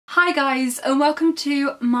Hi guys, and welcome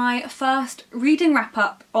to my first reading wrap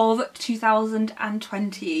up of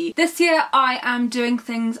 2020. This year I am doing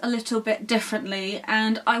things a little bit differently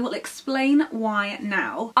and I will explain why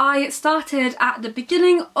now. I started at the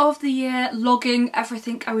beginning of the year logging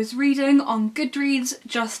everything I was reading on Goodreads,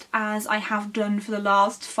 just as I have done for the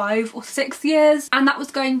last 5 or 6 years, and that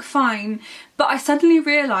was going fine. But I suddenly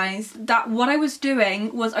realised that what I was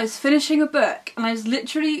doing was I was finishing a book and I was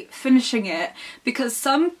literally finishing it because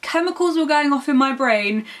some chemicals were going off in my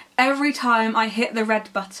brain every time I hit the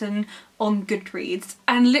red button on Goodreads.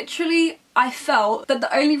 And literally I felt that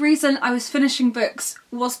the only reason I was finishing books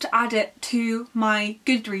was to add it to my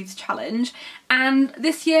Goodreads challenge. And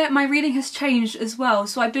this year my reading has changed as well,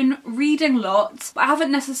 so I've been reading lots, but I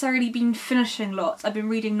haven't necessarily been finishing lots. I've been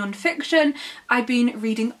reading non-fiction, I've been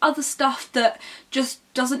reading other stuff that just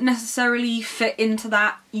doesn't necessarily fit into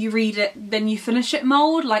that you read it then you finish it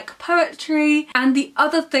mould, like poetry. And the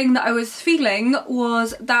other thing that I was feeling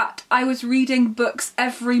was that I was reading books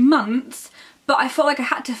every month, but I felt like I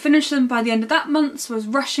had to finish them by the end of that month, so I was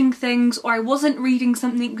rushing things, or I wasn't reading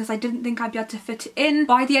something because I didn't think I'd be able to fit it in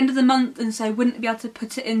by the end of the month, and so I wouldn't be able to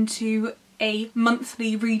put it into a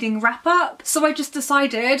monthly reading wrap up. So I just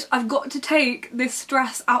decided I've got to take this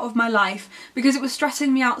stress out of my life because it was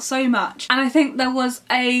stressing me out so much. And I think there was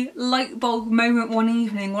a light bulb moment one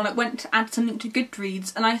evening when I went to add something to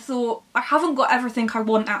Goodreads and I thought, I haven't got everything I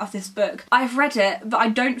want out of this book. I've read it, but I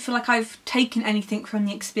don't feel like I've taken anything from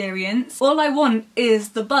the experience. All I want is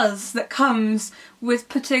the buzz that comes with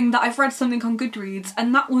putting that I've read something on Goodreads,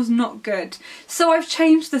 and that was not good. So I've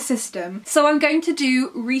changed the system. So I'm going to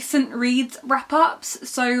do recent reads wrap-ups.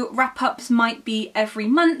 So wrap-ups might be every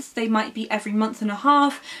month, they might be every month and a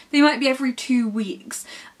half, they might be every 2 weeks.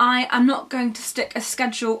 I am not going to stick a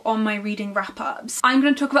schedule on my reading wrap-ups. I'm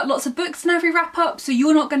going to talk about lots of books in every wrap-up, so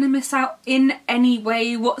you're not going to miss out in any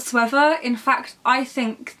way whatsoever. In fact, I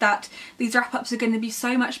think that these wrap-ups are going to be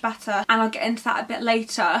so much better, and I'll get into that a bit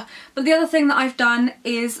later. But the other thing that I've done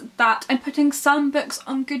is that I'm putting some books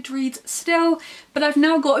on Goodreads still, but I've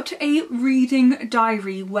now got a reading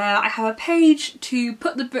diary where I have a page to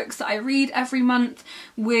put the books that I read every month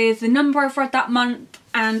with the number I've read that month,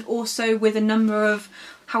 and also with a number of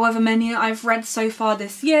however many I've read so far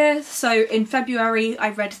this year. So in February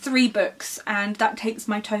I read 3 books and that takes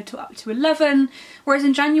my total up to 11, whereas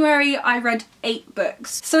in January I read 8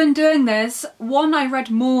 books. So in doing this, 1, I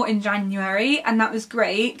read more in January and that was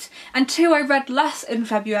great, and 2, I read less in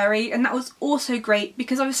February and that was also great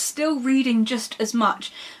because I was still reading just as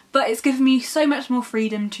much. But it's given me so much more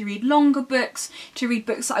freedom to read longer books, to read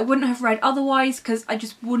books that I wouldn't have read otherwise because I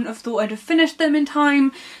just wouldn't have thought I'd have finished them in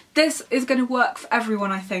time. This is going to work for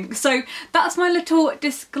everyone, I think. So that's my little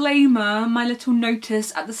disclaimer, my little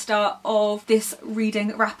notice at the start of this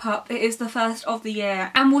reading wrap up. It is the first of the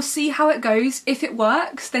year and we'll see how it goes. If it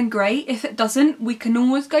works, then great. If it doesn't, we can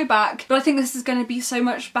always go back. But I think this is going to be so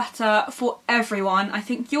much better for everyone. I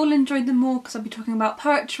think you'll enjoy them more because I'll be talking about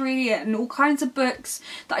poetry and all kinds of books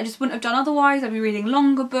that I just wouldn't have done otherwise. I'll be reading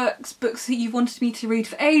longer books, books that you've wanted me to read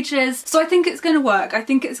for ages. So I think it's going to work. I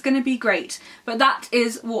think it's going to be great. But that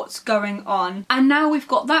is what's going on. And now we've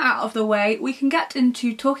got that out of the way, we can get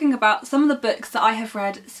into talking about some of the books that I have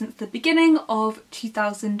read since the beginning of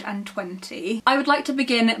 2020. I would like to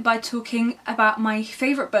begin by talking about my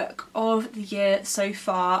favourite book of the year so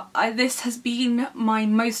far. This has been my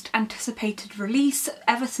most anticipated release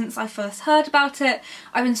ever since I first heard about it.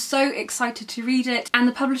 I've been so excited to read it, and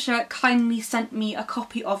the publisher kindly sent me a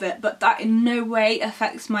copy of it, but that in no way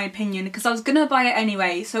affects my opinion because I was gonna buy it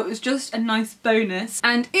anyway, so it was just a nice bonus.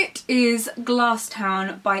 And it is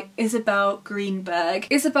Glasstown by Isabel Greenberg.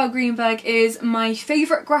 Isabel Greenberg is my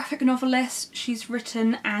favourite graphic novelist. She's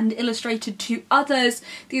written and illustrated 2 others,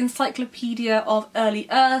 The Encyclopedia of Early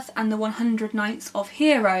Earth and The 100 Nights of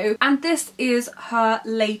Hero, and this is her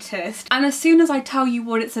latest. And as soon as I tell you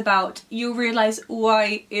what it's about, you'll realise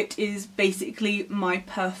why it is basically my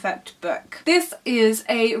perfect book. This is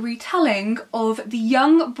a retelling of the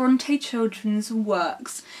young Brontë children's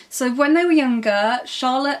works. So when they were younger,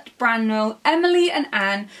 Charlotte, Branwell, Emily and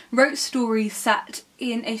Anne wrote stories set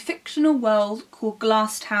in a fictional world called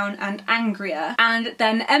Glasstown and Angria, and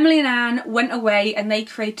then Emily and Anne went away and they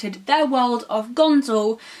created their world of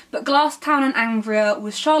Gonzal, but Glasstown and Angria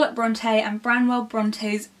was Charlotte Brontë and Branwell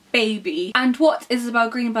Bronte's baby. And what Isabel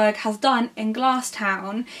Greenberg has done in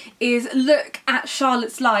Glasstown is look at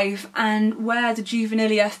Charlotte's life and where the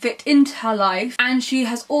juvenilia fit into her life, and she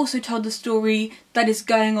has also told the story that is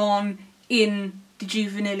going on in the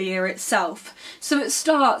juvenilia itself. So it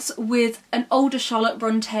starts with an older Charlotte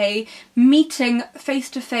Brontë meeting face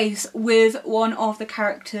to face with one of the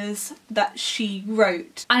characters that she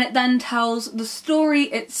wrote, and it then tells the story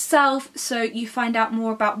itself, so you find out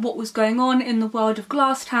more about what was going on in the world of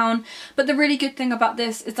Glasstown. But the really good thing about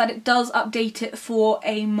this is that it does update it for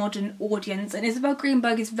a modern audience, and Isabel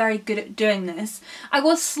Greenberg is very good at doing this. I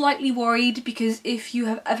was slightly worried because if you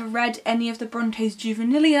have ever read any of the Bronte's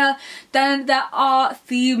juvenilia, then there are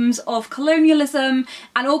themes of colonialism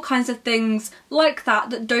and all kinds of things like that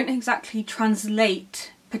that don't exactly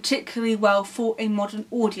translate particularly well for a modern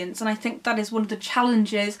audience, and I think that is one of the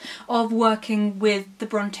challenges of working with the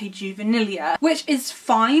Brontë juvenilia, which is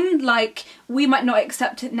fine. Like, we might not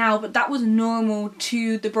accept it now, but that was normal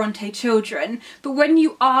to the Brontë children. But when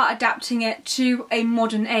you are adapting it to a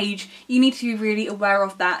modern age, you need to be really aware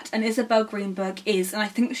of that, and Isabel Greenberg is, and I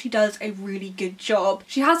think she does a really good job.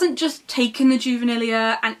 She hasn't just taken the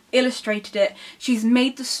juvenilia and illustrated it, she's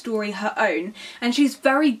made the story her own, and she's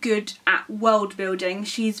very good at world building.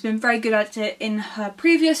 She's been very good at it in her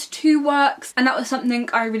previous 2 works, and that was something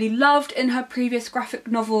I really loved in her previous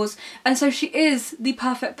graphic novels, and so she is the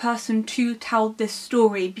perfect person to tell this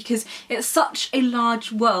story because it's such a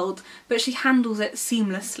large world, but she handles it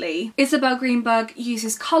seamlessly. Isabel Greenberg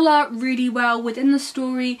uses colour really well within the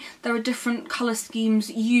story. There are different colour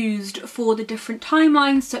schemes used for the different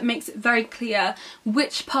timelines, so it makes it very clear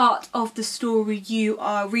which part of the story you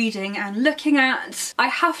are reading and looking at. I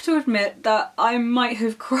have to admit that I might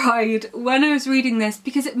have cried when I was reading this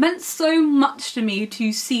because it meant so much to me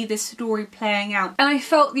to see this story playing out, and I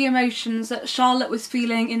felt the emotions that Charlotte was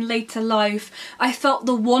feeling in later life. I felt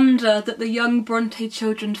the wonder that the young Brontë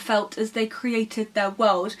children felt as they created their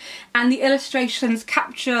world, and the illustrations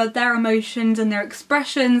capture their emotions and their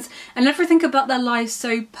expressions and everything about their lives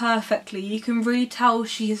so perfectly. You can really tell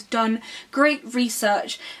she has done great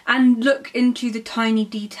research and look into the tiny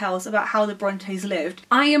details about how the Brontes lived.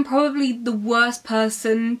 I am probably the worst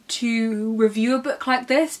person to review a book like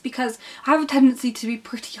this because I have a tendency to be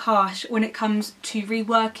pretty harsh when it comes to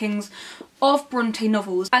reworkings of Brontë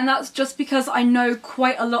novels, and that's just because I know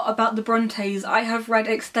quite a lot about the Brontes. I have read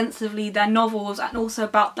extensively their novels and also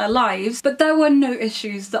about their lives, but there were no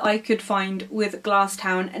issues that I could find with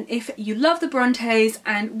Glasstown, and if you love the Brontes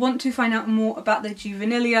and want to find out more about their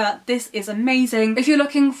juvenilia, this is amazing. If you're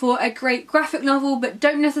looking for a great graphic novel but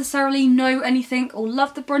don't necessarily know anything or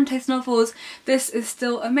love the Brontes novels, this is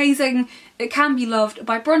still amazing. It can be loved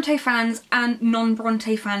by Brontë fans and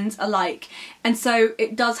non-Brontë fans alike, and so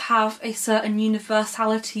it does have a certain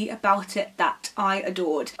universality about it that I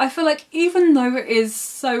adored. I feel like even though it is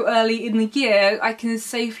so early in the year, I can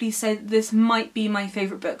safely say that this might be my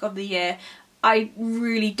favourite book of the year. I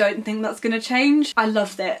really don't think that's going to change. I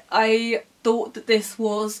loved it. I thought that this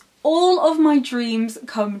was all of my dreams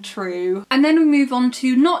come true. And then we move on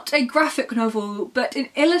to not a graphic novel but an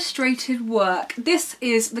illustrated work. This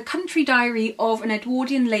is The Country Diary of an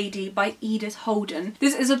Edwardian Lady by Edith Holden.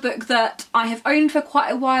 This is a book that I have owned for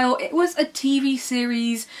quite a while. It was a TV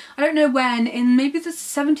series, I don't know when, in maybe the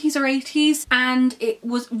 70s or 80s, and it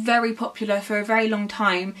was very popular for a very long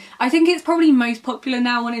time. I think it's probably most popular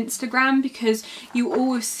now on Instagram because you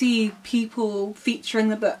always see people featuring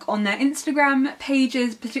the book on their Instagram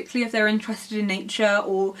pages, particularly if they're interested in nature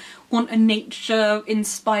or want a nature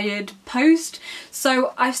inspired post.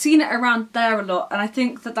 So I've seen it around there a lot, and I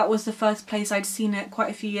think that that was the first place I'd seen it quite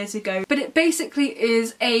a few years ago. But it basically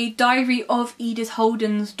is a diary of Edith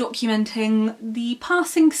Holden's documenting the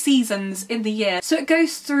passing seasons in the year. So it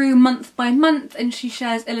goes through month by month and she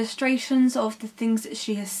shares illustrations of the things that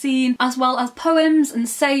she has seen, as well as poems and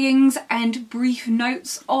sayings and brief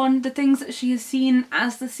notes on the things that she has seen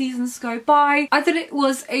as the seasons go by. I thought it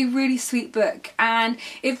was a really sweet book, and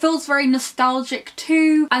it feels very nostalgic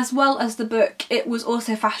too. As well as the book, it was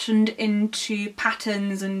also fashioned into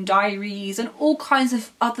patterns and diaries and all kinds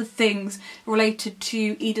of other things related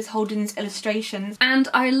to Edith Holden's illustrations, and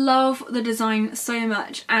I love the design so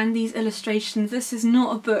much and these illustrations. This is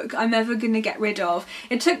not a book I'm ever gonna get rid of.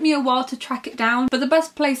 It took me a while to track it down, but the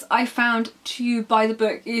best place I found to buy the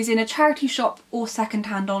book is in a charity shop or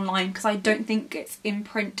secondhand online, because I don't think it's in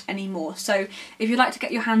print anymore. So if you'd like to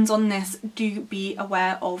get your hands on this, do be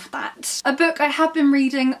aware of that. A book I have been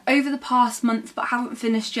reading over the past month but haven't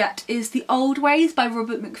finished yet is The Old Ways by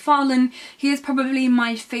Robert Macfarlane. He is probably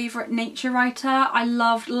my favourite nature writer. I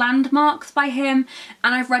loved Landmarks by him,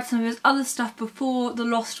 and I've read some of his other stuff before. The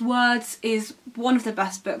Lost Words is one of the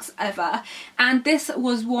best books ever, and this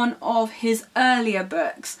was one of his earlier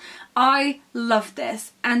books. I love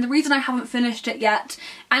this, and the reason I haven't finished it yet,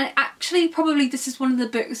 and actually probably this is one of the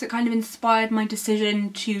books that kind of inspired my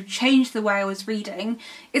decision to change the way I was reading,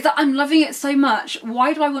 is that I'm loving it so much.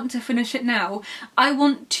 Why do I want to finish it now? I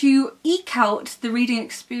want to eke out the reading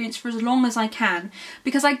experience for as long as I can,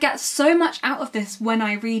 because I get so much out of this when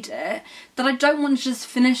I read it that I don't want to just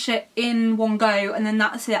finish it in one go and then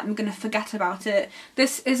that's it, I'm going to forget about it.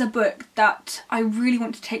 This is a book that I really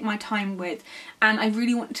want to take my time with, and I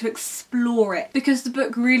really want to explore it, because the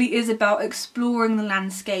book really is about exploring the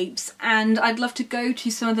landscapes, and I'd love to go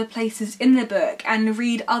to some of the places in the book and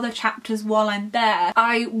read other chapters while I'm there.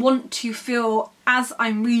 I want to feel as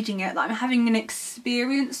I'm reading it that I'm having an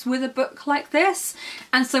experience with a book like this,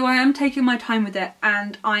 and so I am taking my time with it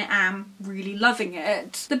and I am really loving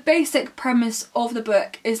it. The basic premise of the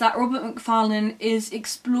book is that Robert Macfarlane is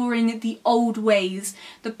exploring the old ways,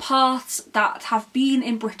 the paths that have been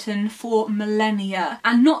in Britain for millennia,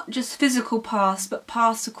 and not just physical paths but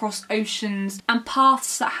paths across oceans and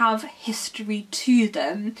paths that have history to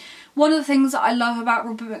them. One of the things that I love about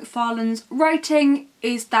Robert Macfarlane's writing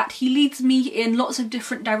is that he leads me in lots of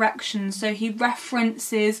different directions, so he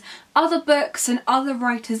references other books and other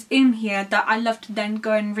writers in here that I love to then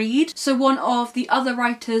go and read. So one of the other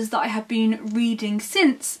writers that I have been reading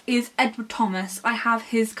since is Edward Thomas. I have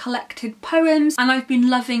his collected poems and I've been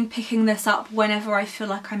loving picking this up whenever I feel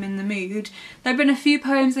like I'm in the mood. There have been a few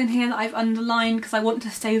poems in here that I've underlined because I want to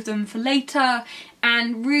save them for later,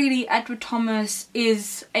 and really Edward Thomas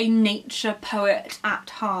is a nature poet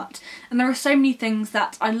at heart, and there are so many things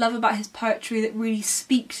that I love about his poetry that really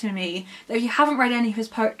speak to me that if you haven't read any of his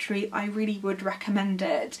poetry I really would recommend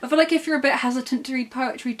it. I feel like if you're a bit hesitant to read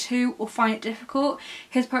poetry too or find it difficult,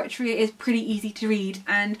 his poetry is pretty easy to read,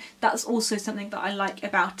 and that's also something that I like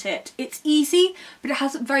about it. It's easy but it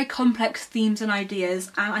has very complex themes and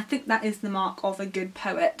ideas, and I think that is the mark of a good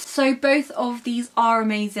poet. So both of these are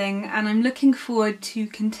amazing and I'm looking forward to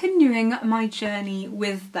continuing my journey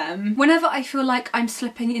with them. Whenever I feel like I'm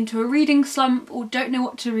slipping into a reading slump or don't know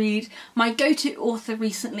what to read, my go-to author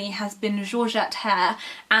recently has been Georgette Hare,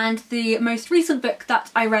 and the most recent book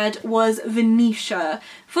that I read was Venetia.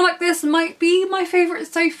 I feel like this might be my favourite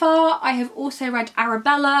so far. I have also read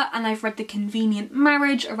Arabella and I've read The Convenient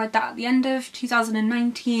Marriage. I read that at the end of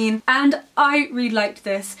 2019 and I really liked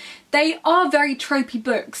this. They are very tropey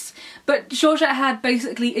books, but Georgette Hare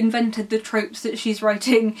basically invented the tropes that she's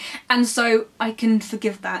writing, and so I can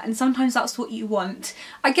forgive that, and sometimes that's what you want.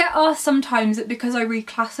 I get asked sometimes that because I read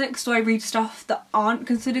classics, do I read stuff that aren't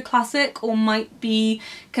considered classic or might be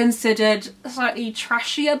considered slightly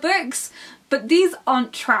trashier books, but these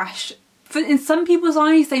aren't trash. In some people's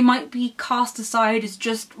eyes they might be cast aside as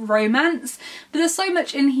just romance, but there's so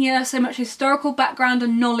much in here, so much historical background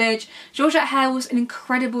and knowledge. Georgette Hare was an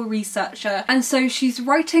incredible researcher, and so she's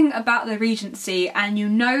writing about the Regency and you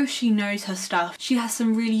know she knows her stuff. She has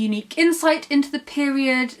some really unique insight into the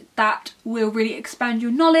period that will really expand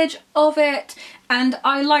your knowledge of it, and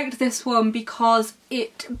I liked this one because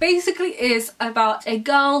it basically is about a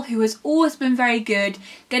girl who has always been very good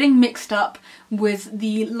getting mixed up with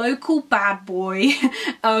the local bad boy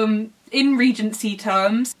in Regency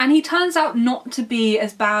terms, and he turns out not to be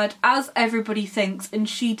as bad as everybody thinks, and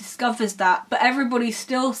she discovers that, but everybody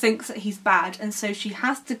still thinks that he's bad, and so she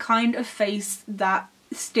has to kind of face that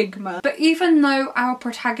stigma. But even though our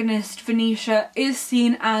protagonist Venetia is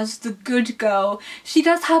seen as the good girl, she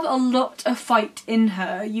does have a lot of fight in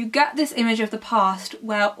her. You get this image of the past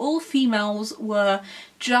where all females were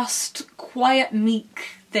just quiet,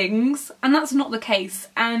 meek things, and that's not the case,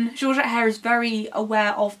 and Georgette Hare is very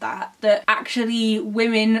aware of that actually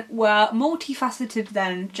women were multifaceted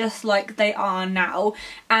then just like they are now,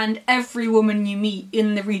 and every woman you meet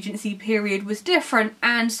in the Regency period was different,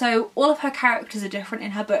 and so all of her characters are different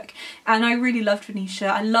in her book, and I really loved Venetia.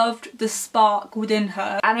 I loved the spark within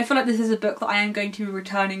her, and I feel like this is a book that I am going to be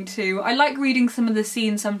returning to. I like reading some of the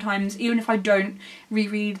scenes sometimes, even if I don't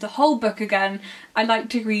reread the whole book again. I like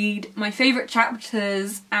to read my favourite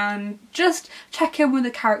chapters and just check in with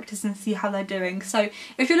the characters and see how they're doing. So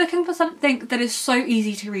if you're looking for something that is so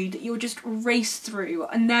easy to read that you'll just race through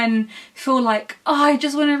and then feel like, oh, I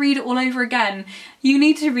just want to read it all over again, you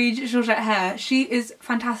need to read Georgette Hare. She is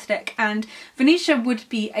fantastic, and Venetia would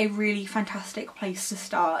be a really fantastic place to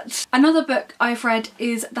start. Another book I've read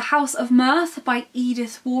is The House of Mirth by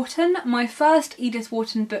Edith Wharton, my first Edith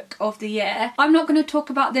Wharton book of the year. I'm not going to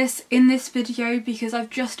talk about this in this video because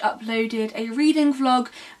I've just uploaded a reading vlog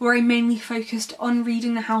where I mainly focused on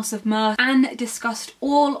reading The House of Mirth and discussed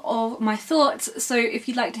all of my thoughts, so if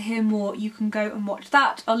you'd like to hear more you can go and watch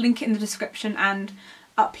that. I'll link it in the description and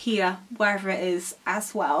up here, wherever it is,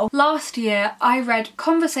 as well. Last year I read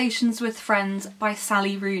Conversations with Friends by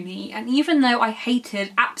Sally Rooney, and even though I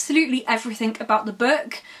hated absolutely everything about the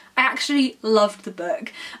book, I actually loved the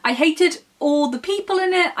book. I hated all the people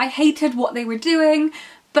in it, I hated what they were doing,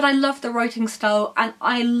 but I loved the writing style and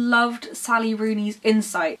I loved Sally Rooney's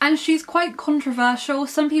insight. And she's quite controversial.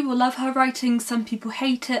 Some people love her writing, some people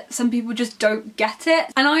hate it, some people just don't get it.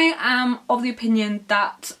 And I am of the opinion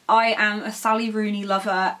that I am a Sally Rooney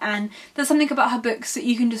lover, and there's something about her books that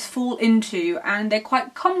you can just fall into, and they're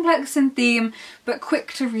quite complex in theme but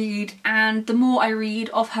quick to read, and the more I read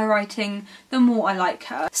of her writing, the more I like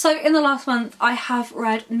her. So in the last month I have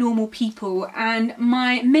read Normal People, and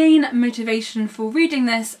my main motivation for reading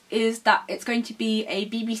this is that it's going to be a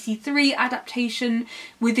BBC Three adaptation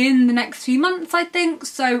within the next few months, I think,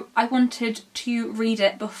 so I wanted to read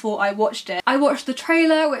it before I watched it. I watched the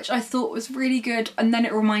trailer, which I thought was really good, and then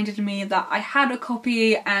it reminded me that I had a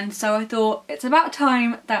copy, and so I thought it's about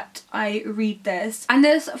time that I read this. And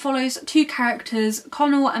this follows two characters,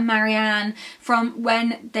 Connell and Marianne, from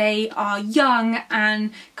when they are young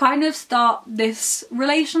and kind of start this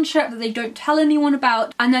relationship that they don't tell anyone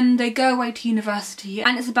about, and then they go away to university,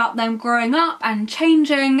 and it's about them growing up and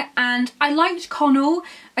changing. And I liked Connell.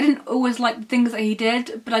 I didn't always like the things that he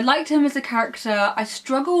did, but I liked him as a character. I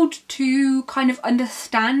struggled to kind of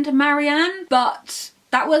understand Marianne, but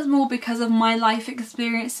that was more because of my life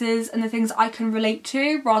experiences and the things I can relate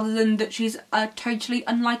to, rather than that she's a totally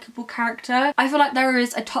unlikable character. I feel like there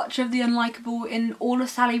is a touch of the unlikable in all of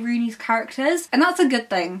Sally Rooney's characters, and that's a good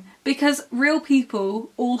thing, because real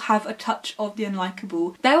people all have a touch of the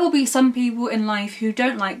unlikable. There will be some people in life who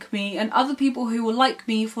don't like me, and other people who will like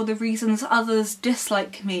me for the reasons others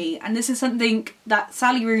dislike me, and this is something that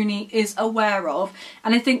Sally Rooney is aware of,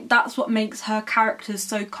 and I think that's what makes her characters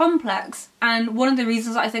so complex, and one of the reasons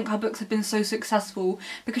I think her books have been so successful,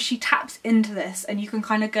 because she taps into this and you can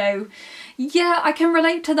kind of go, yeah, I can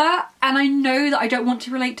relate to that, and I know that I don't want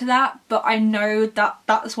to relate to that, but I know that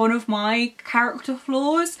that's one of my character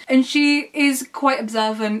flaws. And she is quite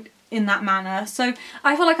observant in that manner, so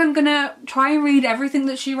I feel like I'm gonna try and read everything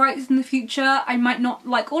that she writes in the future. I might not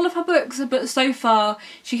like all of her books, but so far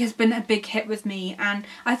she has been a big hit with me, and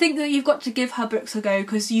I think that you've got to give her books a go,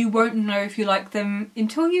 because you won't know if you like them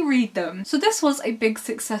until you read them. So this was a big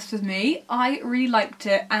success with me. I really liked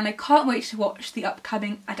it, and I can't wait to watch the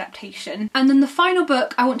upcoming adaptation. And then the final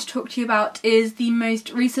book I want to talk to you about is the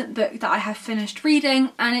most recent book that I have finished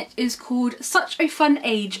reading, and it is called Such a Fun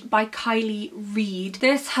Age by Kylie Reid.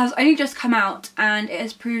 This has only just come out and it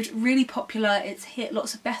has proved really popular. It's hit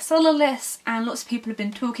lots of bestseller lists and lots of people have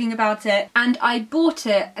been talking about it, and I bought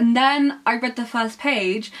it and then I read the first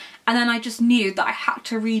page and then I just knew that I had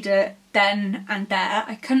to read it then and there.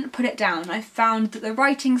 I couldn't put it down. I found that the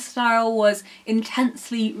writing style was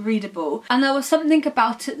intensely readable, and there was something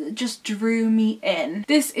about it that just drew me in.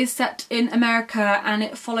 This is set in America and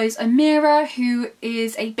it follows Amira, who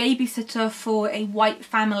is a babysitter for a white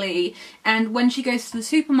family, and when she goes to the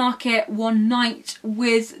supermarket one night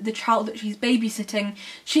with the child that she's babysitting,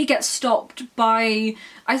 she gets stopped by,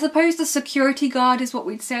 I suppose the security guard is what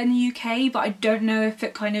we'd say in the UK, but I don't know if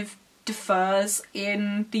it kind of differs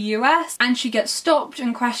in the US, and she gets stopped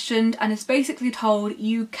and questioned and is basically told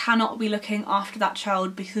you cannot be looking after that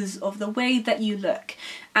child because of the way that you look.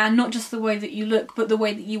 And not just the way that you look, but the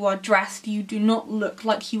way that you are dressed. You do not look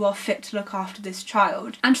like you are fit to look after this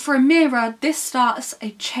child. And for Amira, this starts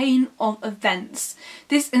a chain of events.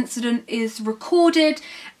 This incident is recorded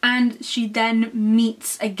and she then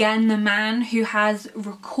meets again the man who has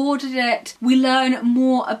recorded it. We learn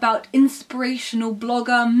more about inspirational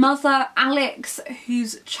blogger mother Alex,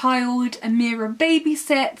 whose child Amira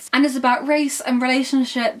babysits, and is about race and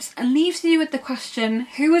relationships, and leaves you with the question,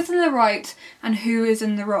 who is in the right and who is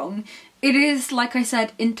in the wrong? It is, like I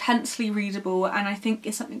said, intensely readable, and I think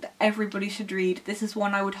it's something that everybody should read. This is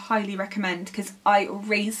one I would highly recommend because I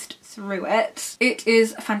raced through it. It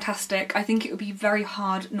is fantastic. I think it would be very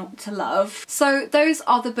hard not to love. So those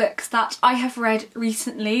are the books that I have read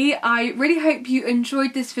recently. I really hope you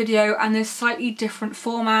enjoyed this video and this slightly different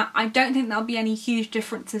format. I don't think there'll be any huge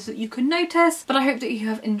differences that you can notice, but I hope that you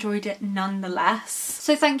have enjoyed it nonetheless.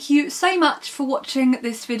 So thank you so much for watching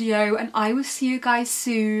this video, and I will see you guys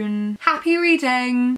soon. Happy reading!